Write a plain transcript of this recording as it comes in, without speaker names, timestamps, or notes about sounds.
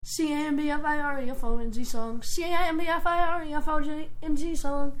C-A-M-B-F-I-R-E-F-O-N-G song. C-A-M-B-F-I-R-E-F-O-N-G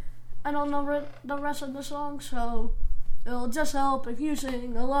song. I don't know the rest of the song, so it'll just help if you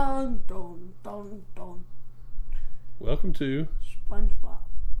sing along. Dun, dun, dun. Welcome to SpongeBob.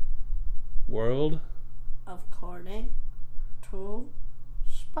 World According to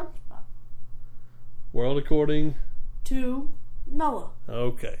SpongeBob. World According to Noah.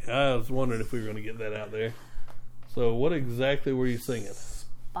 Okay, I was wondering if we were going to get that out there. So what exactly were you singing?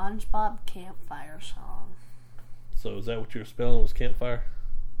 SpongeBob campfire song. So is that what you were spelling, was campfire?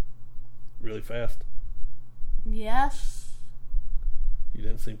 Really fast? Yes. You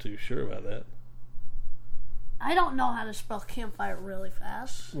didn't seem too sure about that. I don't know how to spell campfire really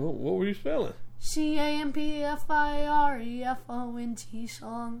fast. Well, what were you spelling? C-A-M-P-F-I-R-E-F-O-N-T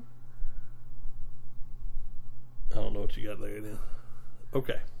song. I don't know what you got there now.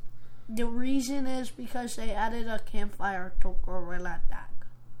 Okay. The reason is because they added a campfire to Gorilla Tag.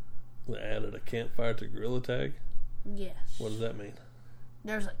 They added a campfire to Gorilla Tag? Yes. What does that mean?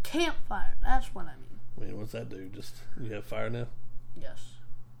 There's a campfire. That's what I mean. I mean, what's that do? Just, you have fire now? Yes.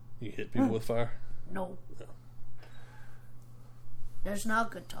 You hit people with fire? No. No. There's no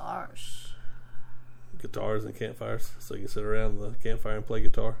guitars. Guitars and campfires? So you can sit around the campfire and play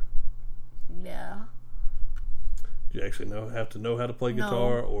guitar? Yeah. Do you actually have to know how to play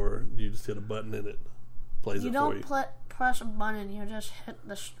guitar, or do you just hit a button and it plays it for you? You don't press a button, you just hit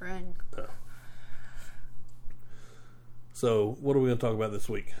the string. Oh. So, what are we going to talk about this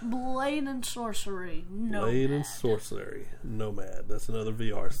week? Blade and Sorcery. Nomad. Blade and Sorcery. Nomad. That's another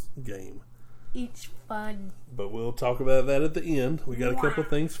VR game. It's fun. But we'll talk about that at the end. We got a couple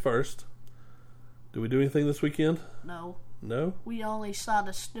things first. Do we do anything this weekend? No. No? We only saw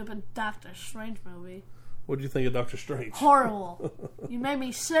the stupid Doctor Strange movie. What did you think of Doctor Strange? Horrible. You made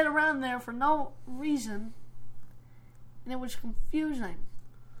me sit around there for no reason, and it was confusing.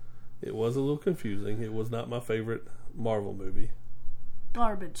 It was a little confusing. It was not my favorite Marvel movie.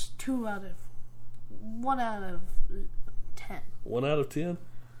 Garbage. 1 out of 10. 1 out of 10?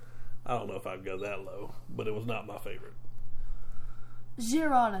 I don't know if I'd go that low, but it was not my favorite.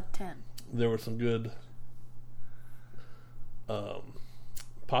 0 out of 10. There were some good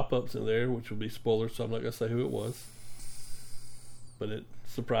pop-ups in there, which would be spoilers, so I'm not going to say who it was. But it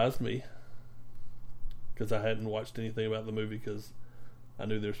surprised me, because I hadn't watched anything about the movie, because I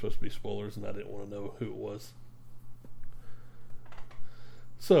knew there were supposed to be spoilers, and I didn't want to know who it was.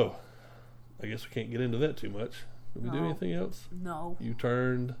 So, I guess we can't get into that too much. Did we do anything else? No. You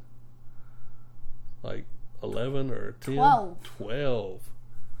turned like 11 or 10? 12. 12.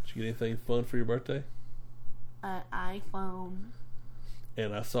 Did you get anything fun for your birthday? An iPhone.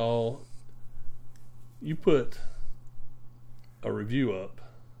 And I saw you put a review up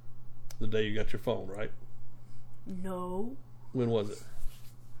the day you got your phone, right? No. When was it?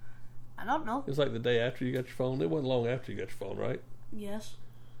 I don't know. It was like the day after you got your phone. It wasn't long after you got your phone, right? Yes.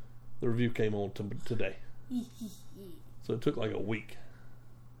 The review came on today. So it took like a week.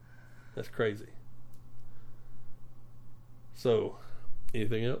 That's crazy. So,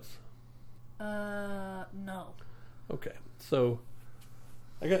 anything else? No. Okay. So,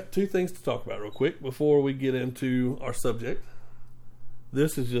 I got 2 things to talk about real quick before we get into our subject.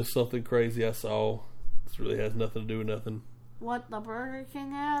 This is just something crazy I saw. This really has nothing to do with nothing. What, the Burger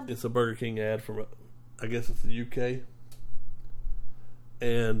King ad? It's a Burger King ad from, I guess it's the UK.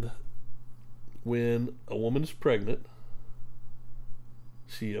 And when a woman is pregnant,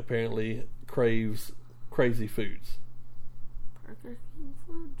 she apparently craves crazy foods. Burger King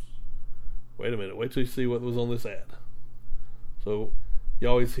foods? Wait a minute. Wait till you see what was on this ad. So, you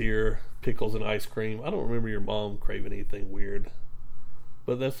always hear pickles and ice cream. I don't remember your mom craving anything weird.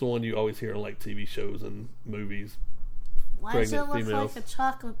 But that's the one you always hear on like TV shows and movies. Why does it look like a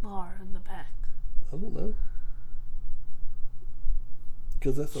chocolate bar in the back? I don't know.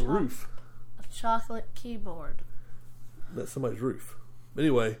 Because that's a roof. A chocolate keyboard. That's somebody's roof.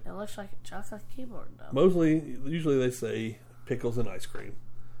 Anyway. It looks like a chocolate keyboard, though. Usually they say pickles and ice cream.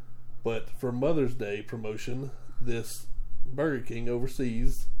 But for Mother's Day promotion, this Burger King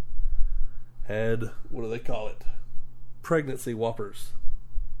overseas had, what do they call it? Pregnancy Whoppers.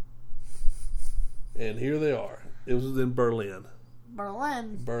 And here they are. It was in Berlin.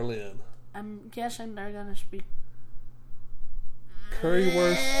 Berlin. I'm guessing they're going to speak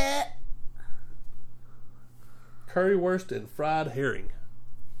currywurst and fried herring.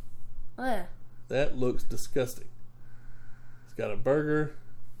 That looks disgusting. It's got a burger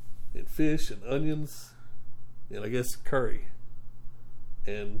and fish and onions and I guess curry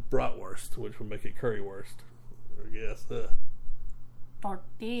and bratwurst, which would make it currywurst. I guess.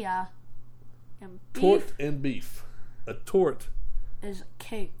 Tortilla and beef. Tort and beef. A tort is a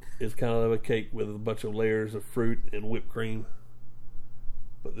cake. It's kind of a cake with a bunch of layers of fruit and whipped cream.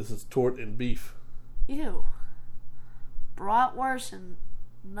 But this is torte and beef. Ew. Bratwurst and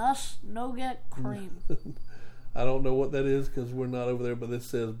nuss nougat cream. I don't know what that is because we're not over there, but this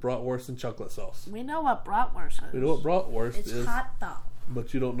says bratwurst and chocolate sauce. We know what bratwurst is. We know what bratwurst it's is. hot dog.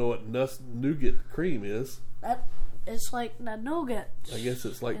 But you don't know what nuss nougat cream is. It's like the nougat. I guess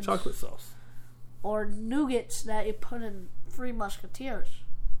it's like chocolate sauce. Or nougats that you put in Three Musketeers.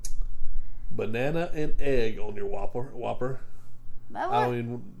 Banana and egg on your Whopper. I don't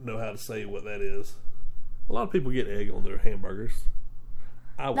even know how to say what that is. A lot of people get egg on their hamburgers.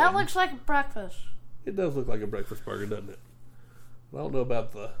 That looks like a breakfast. It does look like a breakfast burger, doesn't it? I don't know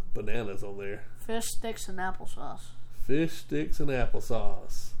about the bananas on there. Fish sticks and applesauce. Fish sticks and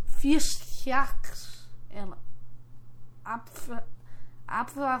applesauce. Fish sticks and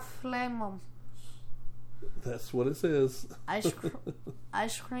apfelflammen. That's what it says.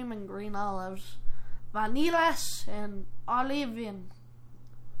 Ice cream and green olives. Vanillas and oliven.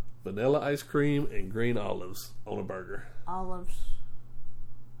 Vanilla ice cream and green olives on a burger. Olives.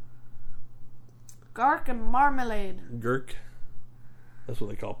 Gurk and marmalade. Gurk. That's what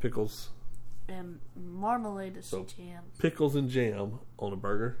they call pickles. And marmalade is jam. Pickles and jam on a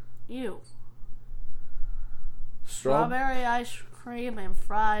burger. Ew. Strawberry ice cream and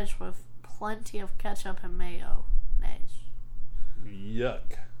fries with plenty of ketchup and mayo. Nice.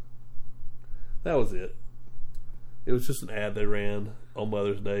 Yuck. That was it. It was just an ad they ran on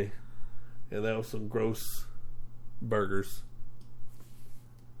Mother's Day. And that was some gross burgers.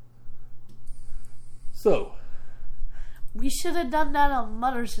 So. We should have done that on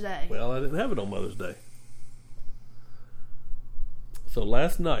Mother's Day. Well, I didn't have it on Mother's Day. So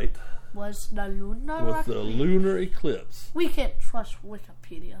last night was the lunar eclipse. We can't trust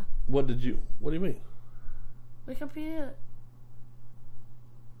Wikipedia. What do you mean? Wikipedia.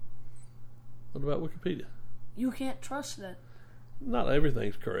 What about Wikipedia? You can't trust it. Not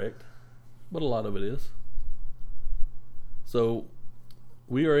everything's correct, but a lot of it is. So,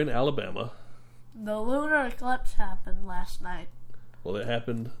 we are in Alabama. The lunar eclipse happened last night. Well, it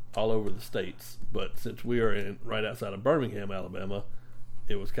happened all over the states, but since we are right outside of Birmingham, Alabama,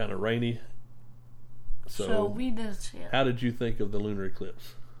 it was kind of rainy. So we didn't see it. How did you think of the lunar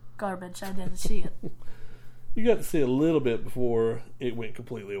eclipse? Garbage. I didn't see it. You got to see a little bit before it went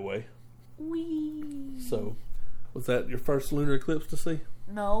completely away. Whee! So, was that your first lunar eclipse to see?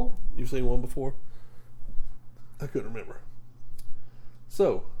 No. You've seen one before? I couldn't remember.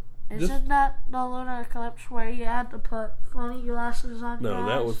 So, isn't that the lunar eclipse where you had to put funny glasses on your eyes? No,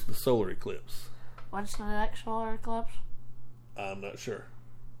 that was the solar eclipse. What's the next solar eclipse? I'm not sure.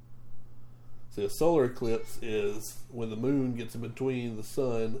 See, a solar eclipse is when the moon gets in between the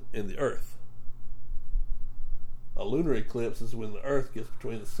sun and the earth. A lunar eclipse is when the earth gets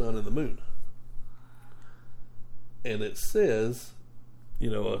between the sun and the moon. And it says,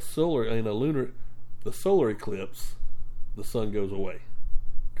 the solar eclipse, the sun goes away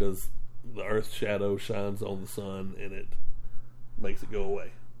because the earth's shadow shines on the sun and it makes it go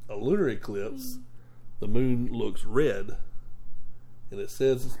away. A lunar eclipse, the moon looks red, and it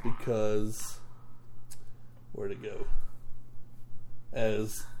says it's because, where'd it go?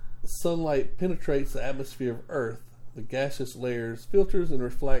 As sunlight penetrates the atmosphere of Earth, the gaseous layers filters and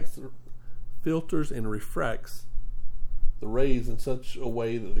refracts the rays in such a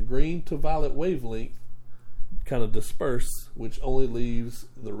way that the green to violet wavelength kind of disperse, which only leaves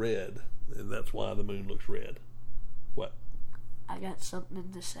the red, and that's why the moon looks red. What? I got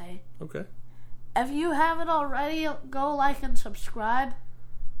something to say. Okay. If you haven't already, go like and subscribe.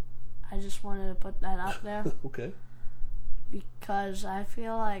 I just wanted to put that out there. Okay. Because I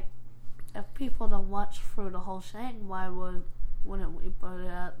feel like if people don't watch through the whole thing, why wouldn't we put it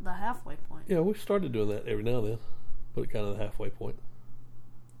at the halfway point? Yeah, we've started doing that every now and then. Put it kind of the halfway point.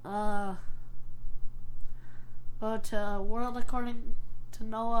 Go to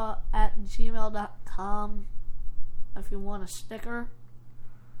worldaccordingtonoah@gmail.com if you want a sticker.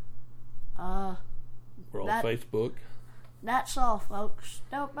 We're on Facebook. That's all, folks.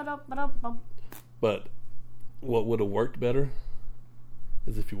 But what would have worked better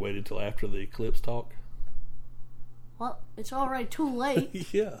is if you waited till after the eclipse talk. Well, it's already too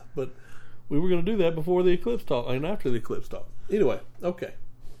late. Yeah, but we were going to do that before the eclipse talk and after the eclipse talk. Anyway, okay.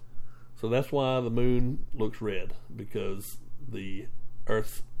 So that's why the moon looks red, because the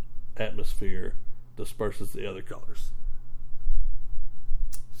Earth's atmosphere disperses the other colors.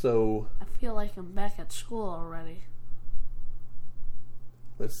 So I feel like I'm back at school already.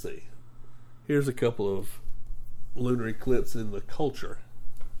 Let's see. Here's a couple of lunar eclipses in the culture.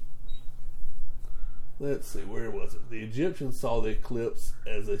 Let's see, where was it? The Egyptians saw the eclipse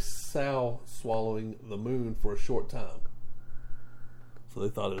as a sow swallowing the moon for a short time. So they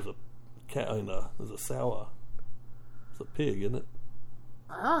thought it was a cow, it was a sow. It's a pig, isn't it?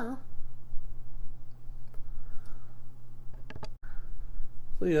 So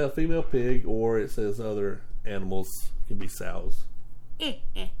yeah, female pig, or it says other animals can be sows.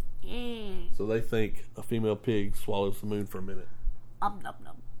 So they think a female pig swallows the moon for a minute.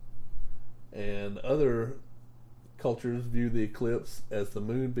 And other cultures view the eclipse as the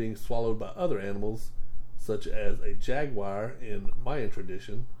moon being swallowed by other animals, such as a jaguar in Mayan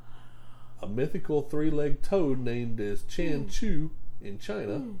tradition, a mythical three-legged toad named as Chan Chu in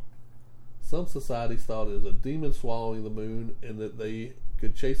China. Some societies thought it was a demon swallowing the moon and that they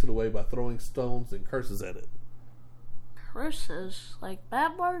could chase it away by throwing stones and curses at it. Curses? Like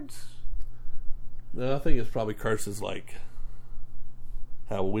bad words? No, I think it's probably curses like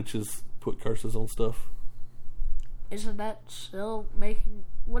how witches put curses on stuff. Isn't that still making...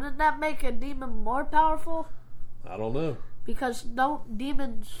 Wouldn't that make a demon more powerful? I don't know. Because don't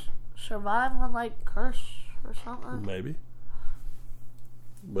demons survive on, like, curse or something? Maybe.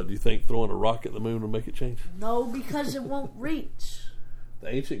 But do you think throwing a rock at the moon will make it change? No, because it won't reach. The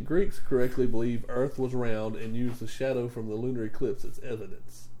ancient Greeks correctly believed Earth was round and used the shadow from the lunar eclipse as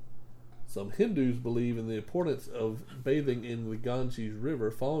evidence. Some Hindus believe in the importance of bathing in the Ganges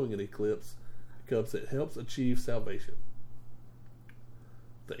River following an eclipse because it helps achieve salvation.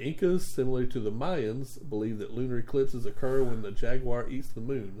 The Incas, similar to the Mayans, believe that lunar eclipses occur when the jaguar eats the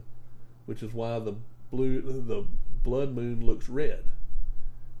moon, which is why the blood moon looks red.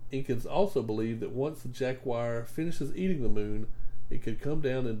 Incans also believe that once the jaguar finishes eating the moon, it could come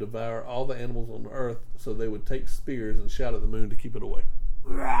down and devour all the animals on Earth, so they would take spears and shout at the moon to keep it away.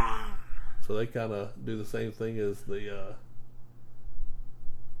 So they kind of do the same thing as the,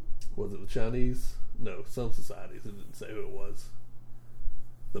 was it the Chinese? No, some societies. It didn't say who it was.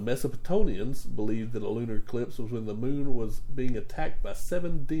 The Mesopotamians believed that a lunar eclipse was when the moon was being attacked by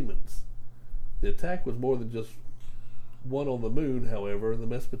 7 demons. The attack was more than just one on the moon, however. The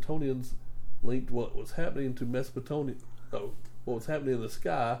Mesopotamians linked what was happening to what was happening in the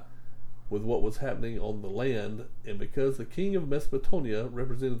sky with what was happening on the land, and because the king of Mesopotamia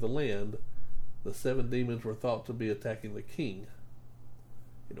represented the land, the 7 demons were thought to be attacking the king.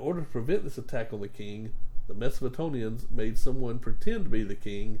 In order to prevent this attack on the king, the Mesopotamians made someone pretend to be the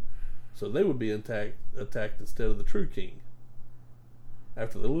king, so they would be attacked instead of the true king.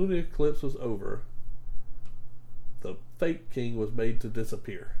 After the lunar eclipse was over, the fake king was made to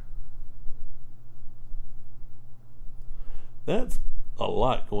disappear. That's a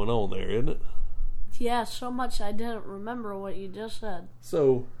lot going on there, isn't it? Yeah, so much I didn't remember what you just said.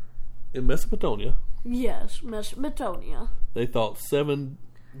 So, in Mesopotamia... Yes, Mesopotamia. They thought 7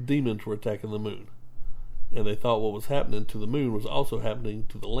 demons were attacking the moon. And they thought what was happening to the moon was also happening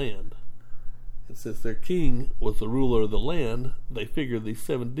to the land. And since their king was the ruler of the land, they figured these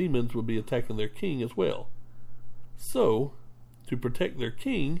 7 demons would be attacking their king as well. So, to protect their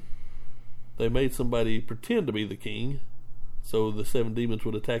king, they made somebody pretend to be the king, so the 7 demons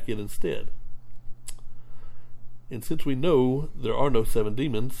would attack it instead. And since we know there are no 7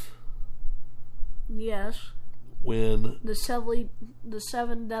 demons... Yes. When... The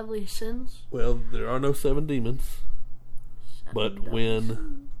 7 deadly sins? Well, there are no 7 demons. But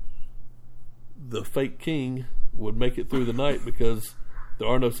when the fake king would make it through the night because there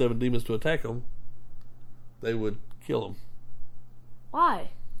are no 7 demons to attack him, they would kill him. Why?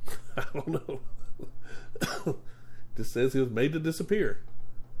 I don't know. Just says he was made to disappear.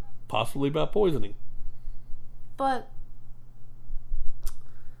 Possibly by poisoning. But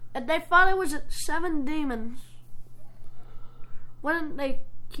if they thought it was 7 demons, wouldn't they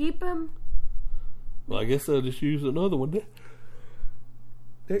keep him? Well, I guess they'll just use another one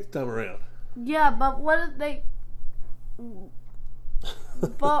next time around. Yeah, but what if they...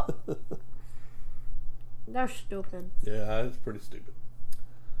 But... They're stupid. Yeah, it's pretty stupid.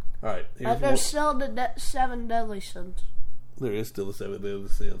 Alright. There's still the 7 deadly sins. There is still the 7 deadly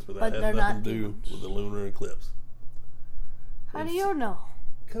sins, but that has nothing to do with the lunar eclipse. How do you know?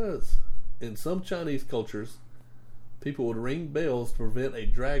 Because in some Chinese cultures, people would ring bells to prevent a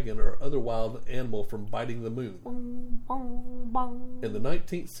dragon or other wild animal from biting the moon. In the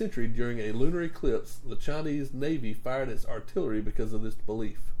 19th century, during a lunar eclipse, the Chinese Navy fired its artillery because of this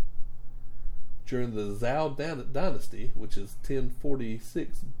belief. During the Zhou dynasty, which is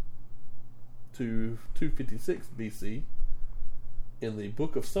 1046 to 256 BC, in the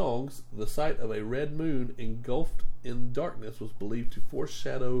Book of Songs, the sight of a red moon engulfed in darkness was believed to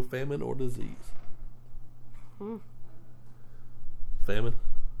foreshadow famine or disease. Hmm. Famine?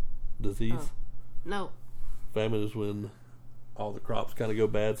 Disease? Oh. No. Famine is when all the crops kind of go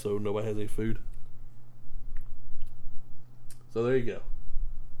bad, so nobody has any food. So there you go.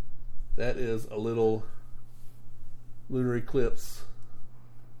 That is a little lunar eclipse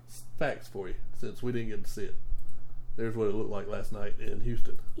facts for you, since we didn't get to see it. There's what it looked like last night in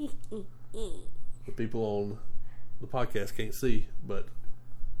Houston. The people on the podcast can't see, but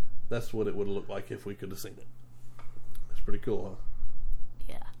that's what it would have looked like if we could have seen it. It's pretty cool, huh?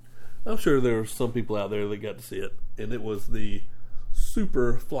 Yeah. I'm sure there were some people out there that got to see it, and it was the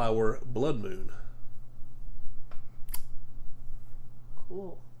super flower blood moon.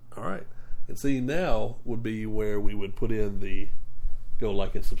 Cool. All right. And see, now would be where we would put in the go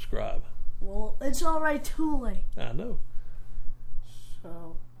like and subscribe. Well, it's already too late. I know.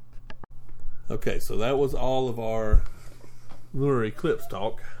 So. Okay, so that was all of our lunar eclipse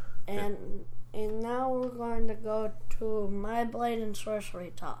talk. And now we're going to go to my Blade and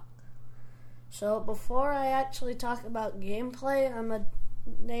Sorcery talk. So before I actually talk about gameplay, I'm going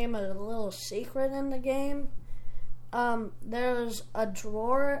to name a little secret in the game. There's a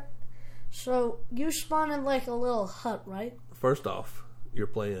drawer. So you spawn in like a little hut, right? First off, you're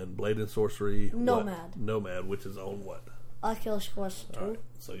playing Blade and Sorcery Nomad. Nomad, which is on what? Oculus Quest 2. Right.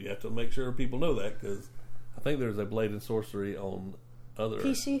 So you have to make sure people know that, because I think there's a Blade and Sorcery on other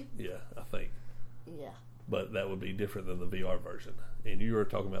PC? Yeah, I think. Yeah. But that would be different than the VR version. And you were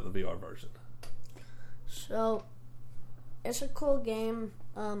talking about the VR version. So it's a cool game.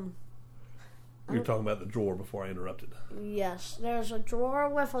 You're talking about the drawer before I interrupted. Yes, there's a drawer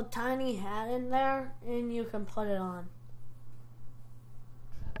with a tiny hat in there, and you can put it on.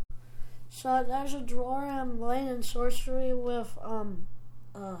 So there's a drawer in Blade and Sorcery with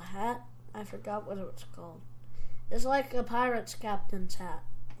a hat. I forgot what it was called. It's like a pirate's captain's hat,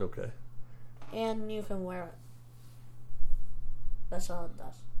 Okay. and you can wear it. That's all it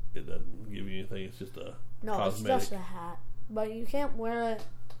does. It doesn't give you anything. It's just a cosmetic. It's just a hat, but you can't wear it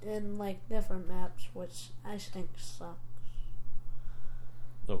in like different maps, which I think sucks.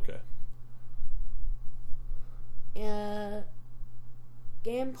 Okay.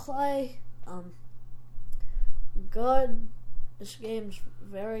 Gameplay, good. This game's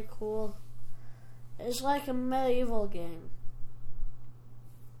very cool. It's like a medieval game.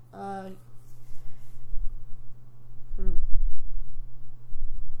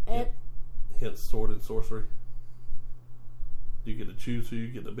 Hence sword and sorcery. You get to choose who you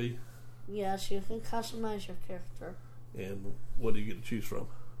get to be. Yes, you can customize your character. And what do you get to choose from?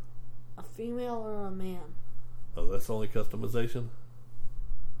 A female or a man. Oh, that's only customization?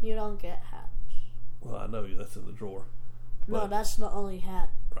 You don't get hats. Well, I know that's in the drawer. No, that's the only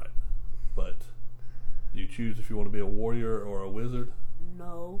hat. Right. But do you choose if you want to be a warrior or a wizard?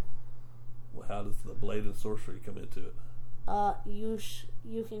 No. Well, how does the Blade and Sorcery come into it?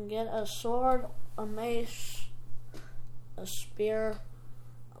 You can get a sword, a mace, a spear,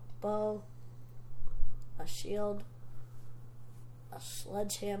 a bow, a shield, a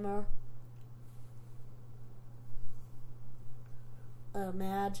sledgehammer, a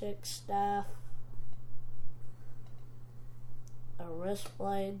magic staff, a wrist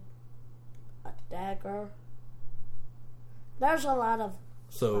blade, a dagger. There's a lot of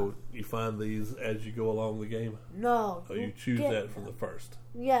So you find these as you go along the game? No. Oh, you choose that from the first?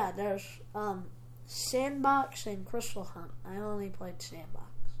 Yeah, there's Sandbox and Crystal Hunt. I only played Sandbox.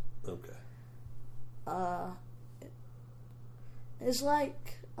 Okay. It's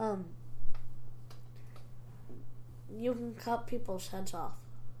like you can cut people's heads off.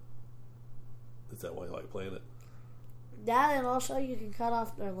 Is that why you like playing it? That, and also you can cut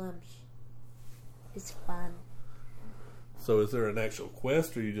off their limbs. It's fun. So is there an actual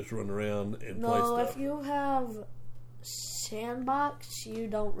quest, or you just run around and play stuff? No, if you have Sandbox, you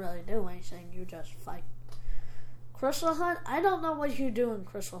don't really do anything. You just fight. Crystal Hunt, I don't know what you do in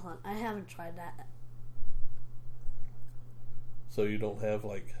Crystal Hunt. I haven't tried that. So you don't have,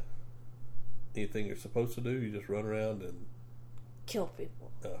 like, anything you're supposed to do? You just run around and kill people.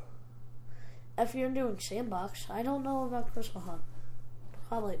 Oh. If you're doing Sandbox, I don't know about Crystal Hunt.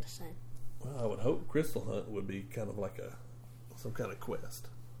 Probably the same. Well, I would hope Crystal Hunt would be kind of like some kind of quest.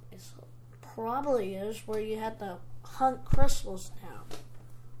 It probably is, where you have to hunt crystals down.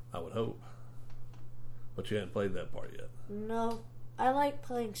 I would hope. But you hadn't played that part yet. No, I like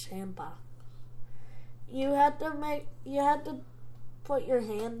playing Sandbox. You had to put your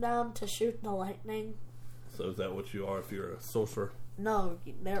hand down to shoot the lightning. So is that what you are if you're a sorcerer? No,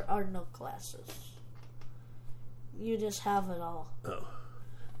 there are no classes. You just have it all.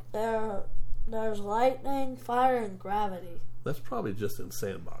 Oh. There's lightning, fire, and gravity. That's probably just in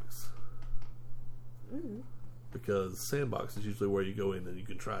Sandbox. Mm-hmm. Because Sandbox is usually where you go in and you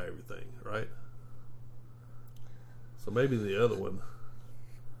can try everything, right? So maybe the other one,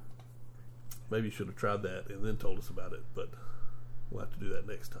 maybe you should have tried that and then told us about it, but we'll have to do that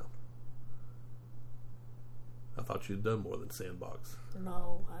next time. I thought you'd done more than Sandbox.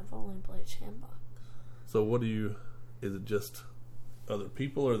 No, I've only played Sandbox. So is it just other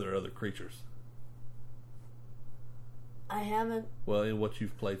people or are there other creatures? I haven't. Well, in what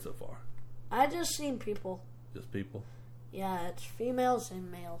you've played so far? I just seen people. Just people? Yeah, it's females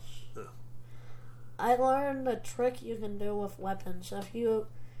and males. Yeah. I learned a trick you can do with weapons. If you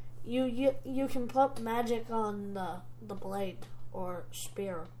can put magic on the blade or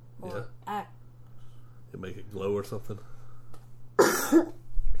spear or axe. You make it glow or something?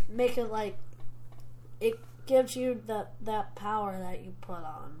 Make it like it gives you that power that you put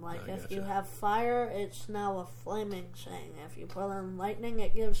on. Like if you have fire, it's now a flaming thing. If you put on lightning,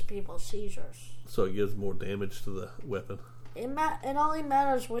 it gives people seizures. So it gives more damage to the weapon? It only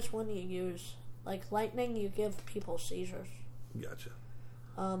matters which one you use. Like lightning, you give people seizures. Gotcha.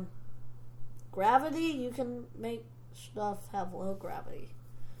 Gravity, you can make stuff have low gravity.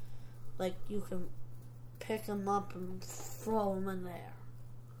 Like you can pick them up and throw them in the air.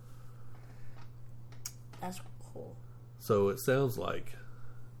 That's cool. So it sounds like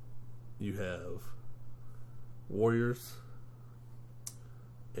you have warriors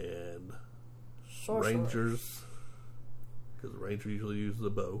and Sorcerers. rangers, because the ranger usually uses a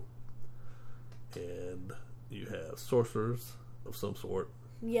bow, and you have sorcerers of some sort.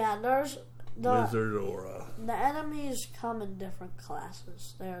 Yeah, there's wizard or the enemies come in different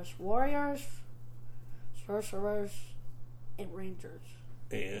classes. There's warriors, sorcerers, and rangers.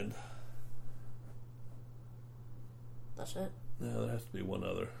 And that's it. No, there has to be one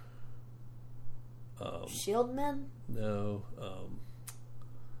other. Shieldmen? No,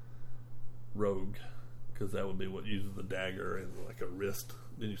 rogue, because that would be what uses the dagger and like a wrist.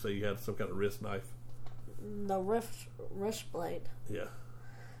 Didn't you say you had some kind of wrist knife? The wrist blade. Yeah,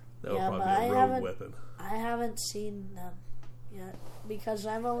 that would probably be a rogue weapon. I haven't seen them yet because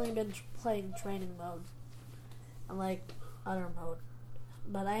I've only been playing training mode and like other mode,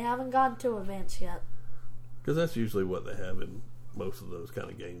 but I haven't gone to advanced yet. Because that's usually what they have in most of those kind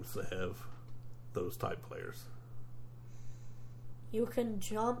of games. They have those type players. You can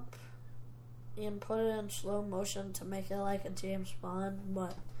jump and put it in slow motion to make it like a James Bond,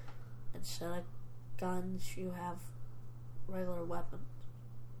 but instead of guns, you have regular weapons,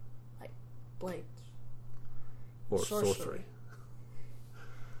 like blades. Or sorcery.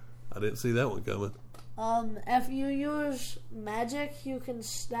 I didn't see that one coming. If you use magic, you can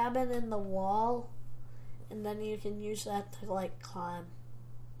stab it in the wall, and then you can use that to, like, climb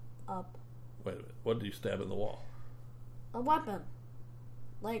up. Wait a minute. What do you stab in the wall? A weapon.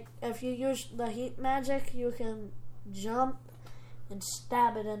 Like, if you use the heat magic, you can jump and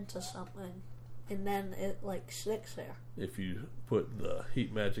stab it into something, and then it, like, sticks there. If you put the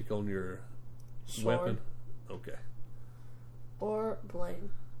heat magic on your Sword. weapon? Okay. Or blade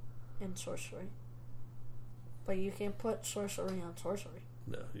in sorcery. But you can't put sorcery on sorcery.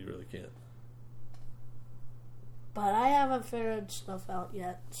 No, you really can't. But I haven't figured stuff out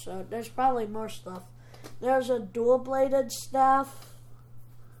yet, so there's probably more stuff. There's a dual-bladed staff.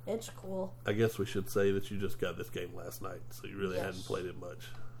 It's cool. I guess we should say that you just got this game last night, so you really hadn't played it much.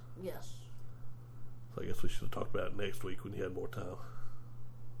 Yes. So I guess we should have talked about it next week when you had more time.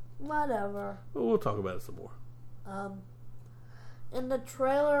 Whatever. Well, we'll talk about it some more. In the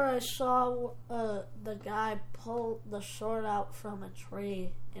trailer, I saw the guy pull the sword out from a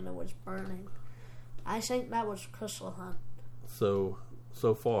tree, and it was burning. I think that was Crystal Hunt. So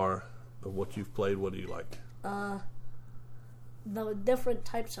far, of what you've played, what do you like? The different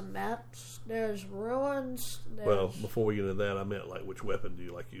types of maps. There's ruins. Well, before we get into that, I meant like which weapon do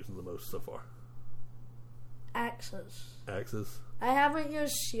you like using the most so far? Axes. Axes? I haven't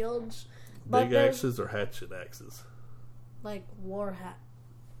used shields. Big axes or hatchet axes? Like war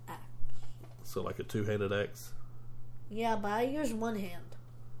axe. So like a two-handed axe? Yeah, but I use one hand.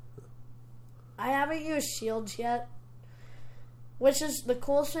 I haven't used shields yet. Which is the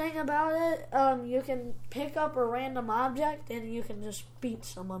cool thing about it. You can pick up a random object and you can just beat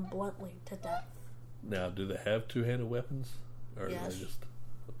someone bluntly to death. Now, do they have two-handed weapons? Or yes. Are they just...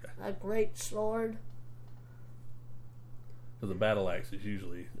 Okay. A great sword. Because a battle axe is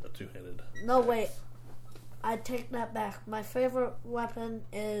usually a two-handed No, axe. wait. I take that back. My favorite weapon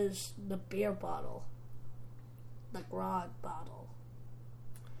is the beer bottle. The grog bottle.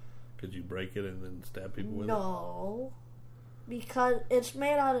 Could you break it and then stab people with it? No. Because it's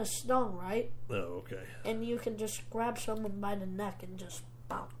made out of stone, right? Oh, okay. And you can just grab someone by the neck and just...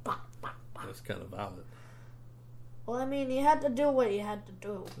 Bow, bow, bow, bow. That's kind of violent. Well, I mean, you had to do what you had to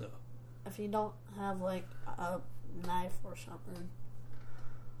do. No. If you don't have, like, a knife or something.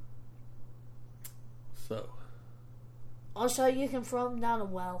 So, Also, you can throw them down a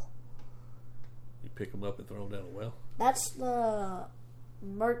well. you pick them up and throw them down a well? That's the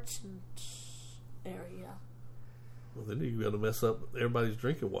merchant's area. Well, then you're going to mess up everybody's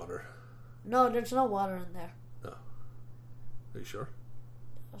drinking water. No, there's no water in there. No. Are you sure?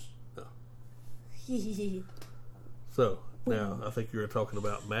 Yes. No. So, now, I think you were talking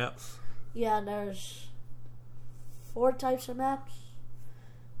about maps. Yeah, there's 4 types of maps.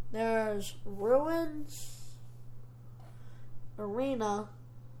 There's ruins, arena,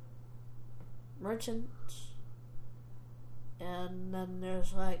 merchants, and then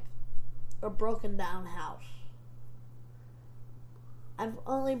there's like a broken down house. I've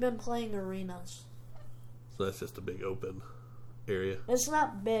only been playing arenas. So that's just a big open area. It's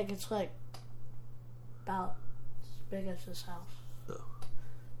not big, it's like about as big as this house. Oh.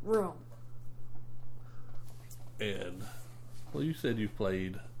 Room. And, well, you said you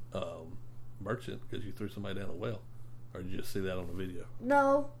played Merchant because you threw somebody down a well. Or did you just see that on the video?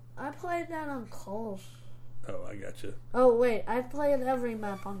 No, I played that on Coles. Oh, I got you. Oh wait, I played every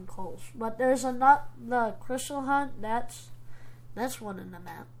map on Coles, but there's the Crystal Hunt. That's one of the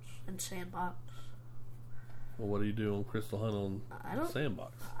maps in Sandbox. Well, what do you do on Crystal Hunt on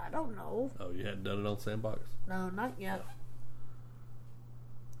Sandbox? I don't know. Oh, you hadn't done it on Sandbox? No, not yet.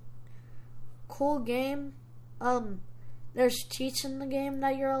 Cool game. There's cheats in the game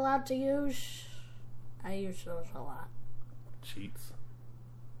that you're allowed to use. I use those a lot. Cheats?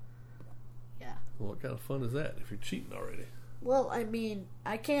 Yeah. Well, what kind of fun is that if you're cheating already? Well, I mean,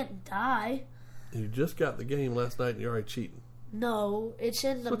 I can't die. You just got the game last night and you're already cheating. No, it's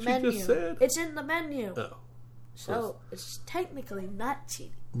in the That's what menu. you just said. It's in the menu. Oh. So it's technically not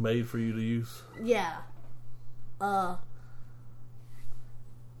cheating. Made for you to use? Yeah.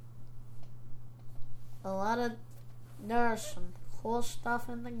 There's some cool stuff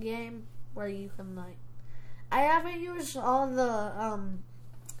in the game where you can I haven't used all the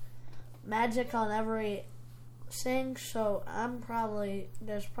magic on every thing, so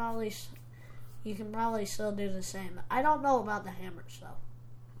you can probably still do the same. I don't know about the hammers though.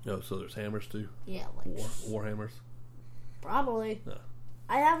 Oh, so there's hammers too? Yeah, like war hammers? Probably. No.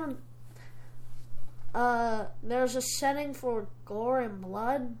 I haven't. There's a setting for gore and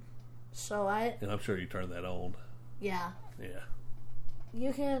blood, so And I'm sure you turned that on. Yeah. Yeah.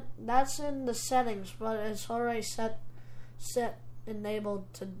 You can. That's in the settings, but it's already set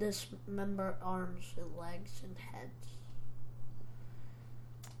enabled to dismember arms and legs and heads.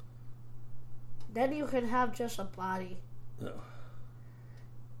 Then you can have just a body. No.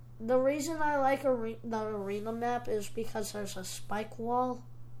 The reason I like the arena map is because there's a spike wall,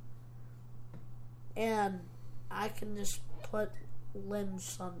 and I can just put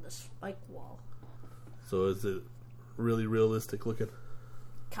limbs on the spike wall. So is it really realistic looking?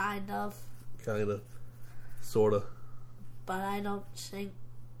 Kind of. Kind of. Sort of. But I don't think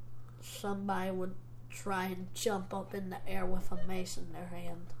somebody would try and jump up in the air with a mace in their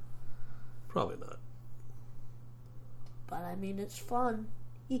hand. Probably not. But I mean, it's fun.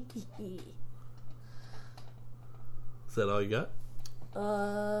 Is that all you got?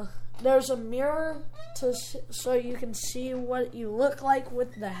 There's a mirror so you can see what you look like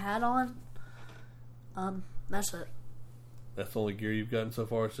with the hat on. That's it. That's the only gear you've gotten so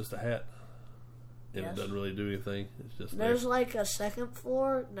far. It's just a hat, and Yes. It doesn't really do anything. It's just There's there. like a second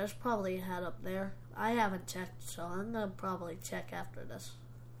floor. There's probably a hat up there. I haven't checked, so I'm gonna probably check after this.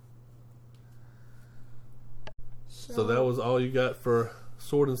 So that was all you got for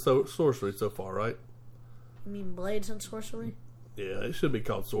sword and sorcery so far, right? You mean blades and sorcery? Yeah, it should be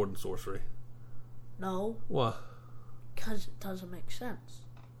called sword and sorcery. No, Why? because it doesn't make sense.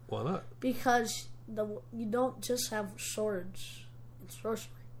 Why not? Because you don't just have swords and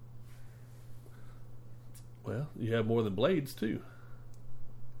sorcery. Well, you have more than blades too.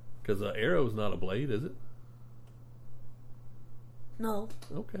 Because an arrow is not a blade, is it? No,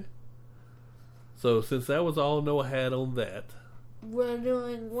 Okay. So since that was all Noah had on that, we're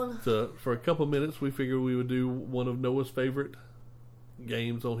doing one. for a couple minutes we figured we would do one of Noah's favorite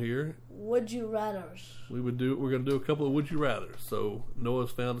games on here. Would you rather's? We're going to do a couple of Would You Rather. So Noah's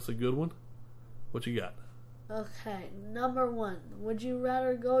found us a good one. What you got? Okay, number 1. Would you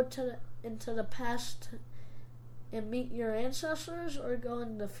rather go into the past and meet your ancestors, or go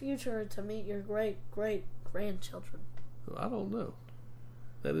in the future to meet your great-great-grandchildren? I don't know.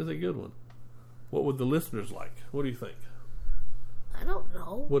 That is a good one. What would the listeners like? What do you think? I don't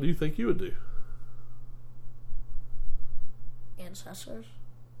know. What do you think you would do? Ancestors?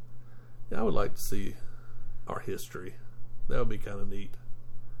 Yeah, I would like to see our history. That would be kind of neat.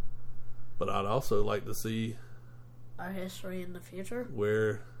 But I'd also like to see Our history in the future.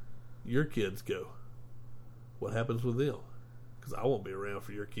 Where your kids go. What happens with them? Because I won't be around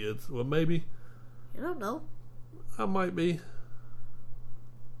for your kids. Well, maybe. You don't know. I might be.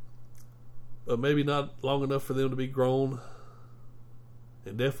 But maybe not long enough for them to be grown.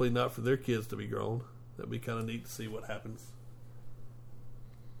 And definitely not for their kids to be grown. That'd be kind of neat to see what happens.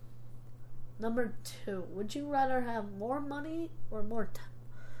 Number 2. Would you rather have more money or more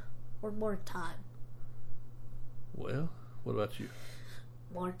time? Well, what about you?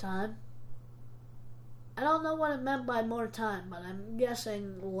 More time. I don't know what it meant by more time, but I'm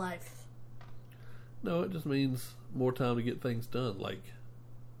guessing life. No, it just means more time to get things done. Like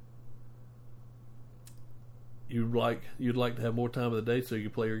you'd like to have more time of the day so you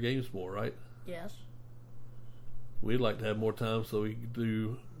can play your games more, right? Yes. We'd like to have more time so we can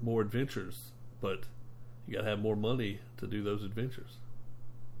do more adventures, but you got to have more money to do those adventures.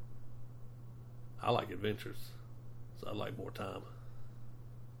 I like adventures, so I'd like more time.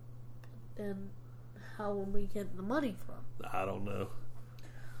 Then how will we get the money from? I don't know.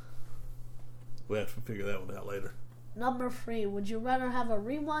 We have to figure that one out later. Number 3. Would you rather have a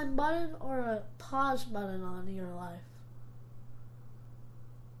rewind button or a pause button on your life?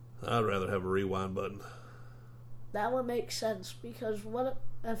 I'd rather have a rewind button. That would make sense, because what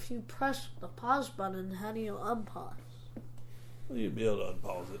if you press the pause button, how do you unpause? Well, you'd be able to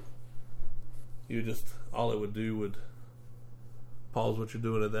unpause it. All it would do would pause what you're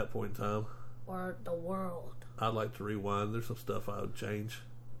doing at that point in time. Or the world. I'd like to rewind. There's some stuff I would change.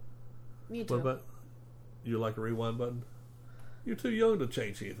 Me too. What about you? Like a rewind button? You're too young to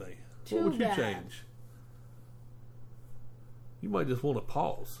change anything. Too what would you bad. change? You might just want to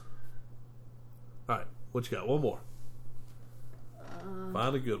pause. All right, what you got? One more.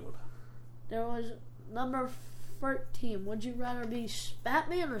 Find a good one. There was number 13. Would you rather be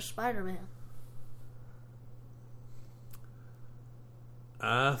Batman or Spider-Man?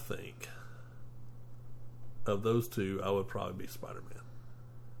 I think of those two, I would probably be Spider-Man.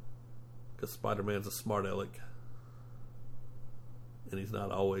 Because Spider-Man's a smart aleck. And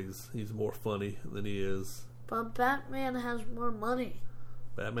he's more funny than he is. But Batman has more money.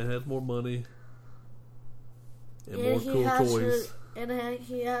 Batman has more money. And And more he cool has toys.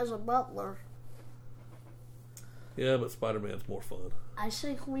 he has a butler. Yeah, but Spider-Man's more fun. I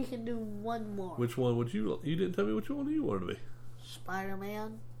think we can do one more. Which one would you... You didn't tell me which one you wanted to be.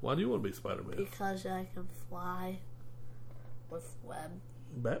 Spider-Man. Why do you want to be Spider-Man? Because I can fly with web.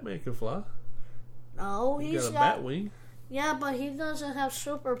 Batman can fly. No, He's got a bat wing. Yeah, but he doesn't have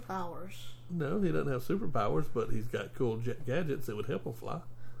superpowers. No, he doesn't have superpowers, but he's got cool gadgets that would help him fly.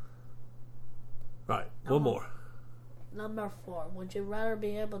 Right, one more. Number 4. Would you rather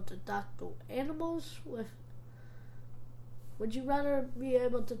be able to talk to animals Would you rather be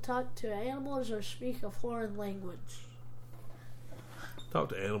able to talk to animals or speak a foreign language? Talk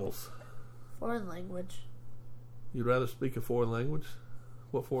to animals. Foreign language. You'd rather speak a foreign language?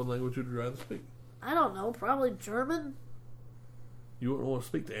 What foreign language would you rather speak? I don't know. Probably German? You wouldn't want to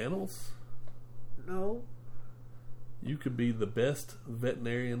speak to animals? No. You could be the best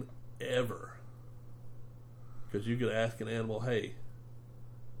veterinarian ever. Because you could ask an animal, hey,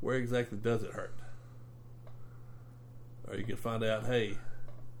 where exactly does it hurt? Or you can find out, hey,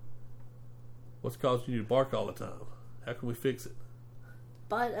 what's causing you to bark all the time? How can we fix it?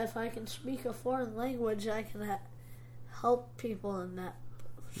 But if I can speak a foreign language, I can help people in that.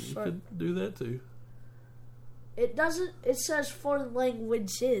 You could do that too. It doesn't. It says foreign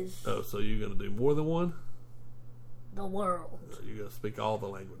languages. Oh, so you're going to do more than one? The world. You're going to speak all the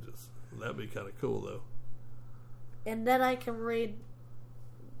languages. That'd be kind of cool, though. And then I can read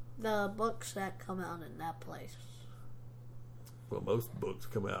the books that come out in that place. Well, most books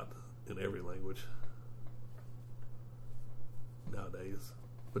come out in every language nowadays.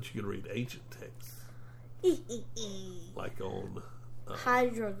 But you can read ancient texts. Like on...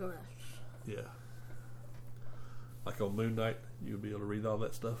 hieroglyphs. Yeah. Like on Moon Knight, you'll be able to read all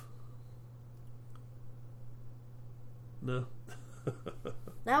that stuff. No.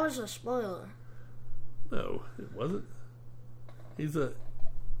 That was a spoiler. No, it wasn't. He's a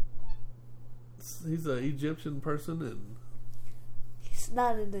Egyptian person, and He's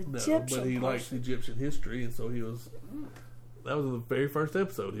not an Egyptian but he person. likes Egyptian history, and so he was. That was in the very first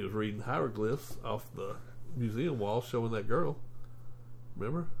episode. He was reading hieroglyphs off the museum wall, showing that girl.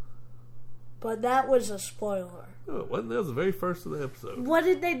 Remember? But that was a spoiler. No, it wasn't. That was the very first of the episode. What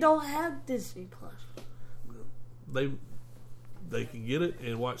did they don't have Disney Plus? They can get it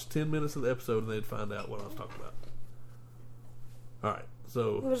and watch 10 minutes of the episode, and they'd find out what I was talking about. All right, It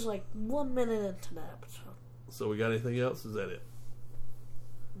so was like 1 minute into the episode. so we got anything else? Is that it?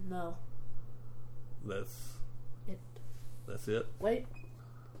 No. That's It. That's it. Wait.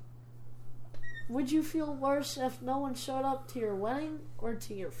 Would you feel worse if no one showed up to your wedding or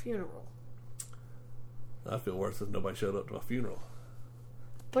to your funeral? I feel worse if nobody showed up to my funeral.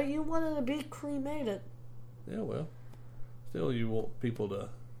 But you wanted to be cremated. Yeah, well, still you want people to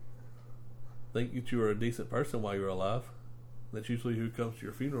think that you were a decent person while you were alive. That's usually who comes to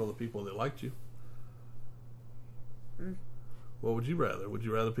your funeral, the people that liked you. Mm. What would you rather? Would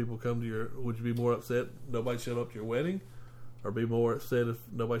you rather people come to your... Would you be more upset nobody showed up to your wedding? Or be more upset if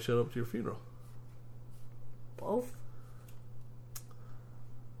nobody showed up to your funeral? Both.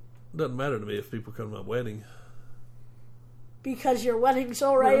 Doesn't matter to me if people come to my wedding. Because your wedding's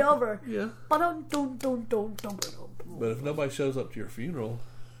already Well, over. Yeah. But But if nobody shows up to your funeral,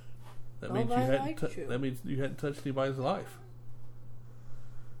 that means that means you hadn't touched anybody's life.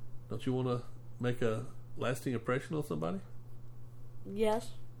 Don't you want to make a lasting impression on somebody? Yes.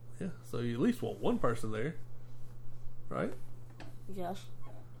 Yeah. So you at least want one person there, right? Yes.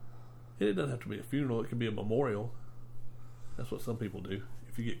 And it doesn't have to be a funeral. It can be a memorial. That's what some people do.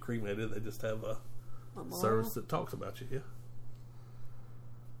 If you get cremated, they just have a service that talks about you. Yeah.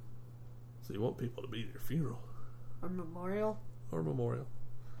 So you want people to be at your funeral. A memorial? Or a memorial.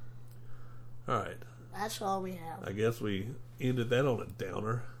 All right. That's all we have. I guess we ended that on a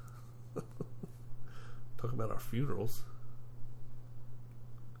downer. Talk about our funerals.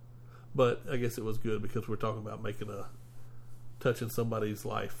 But I guess it was good because we're talking about touching somebody's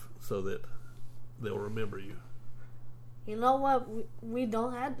life so that they'll remember you. You know what we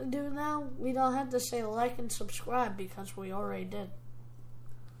don't have to do now? We don't have to say like and subscribe because we already did.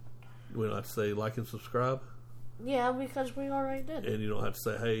 We don't have to say like and subscribe? Yeah, because we already did. And you don't have to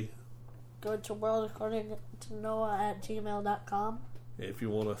say, hey... Go to worldaccordingtonoah@gmail.com. If you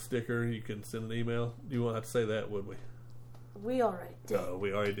want a sticker, you can send an email. You won't have to say that, would we? We already did. No,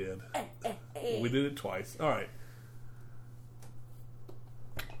 we already did. We did it twice. All right.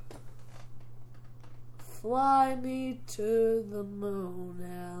 Fly me to the moon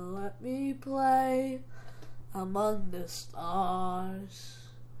and let me play among the stars.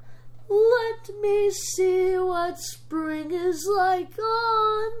 Let me see what spring is like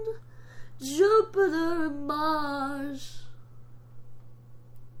on Jupiter and Mars.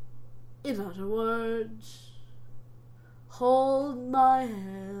 In other words, hold my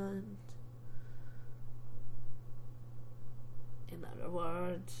hand. In other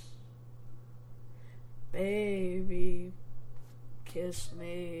words, baby, kiss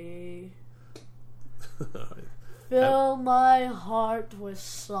me. Fill my heart with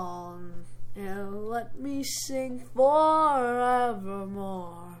song and let me sing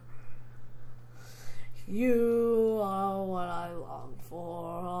forevermore. You are what I long for,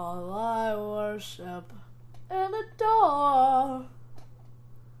 all I worship and adore.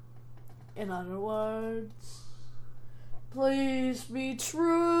 In other words, please be true.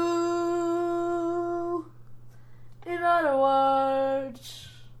 In other words,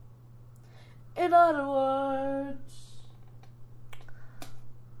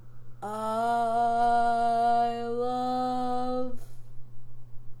 I love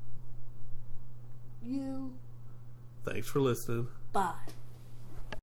you. Thanks for listening. Bye.